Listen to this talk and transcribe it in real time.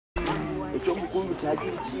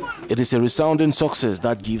It is a resounding success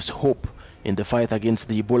that gives hope in the fight against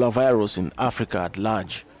the Ebola virus in Africa at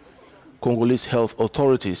large. Congolese health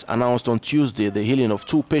authorities announced on Tuesday the healing of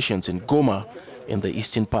 2 patients in Goma in the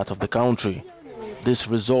eastern part of the country. This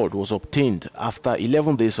result was obtained after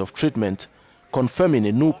 11 days of treatment, confirming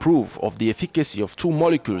a new proof of the efficacy of 2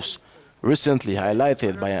 molecules recently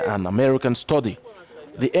highlighted by an American study,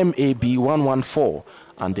 the MAB114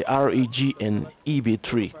 and the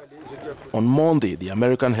REGN-EB3. On Monday, the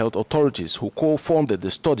American health authorities who co-funded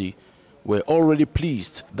the study were already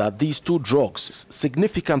pleased that these 2 drugs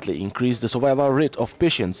significantly increased the survival rate of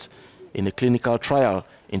patients in a clinical trial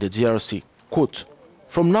in the DRC. Quote,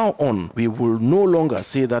 "From now on, we will no longer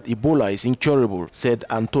say that Ebola is incurable," said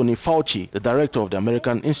Anthony Fauci, the director of the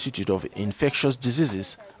American Institute of Infectious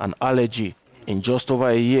Diseases and Allergy. In just over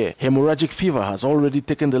a year, hemorrhagic fever has already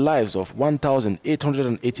taken the lives of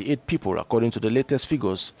 1,888 people, according to the latest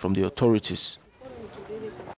figures from the authorities.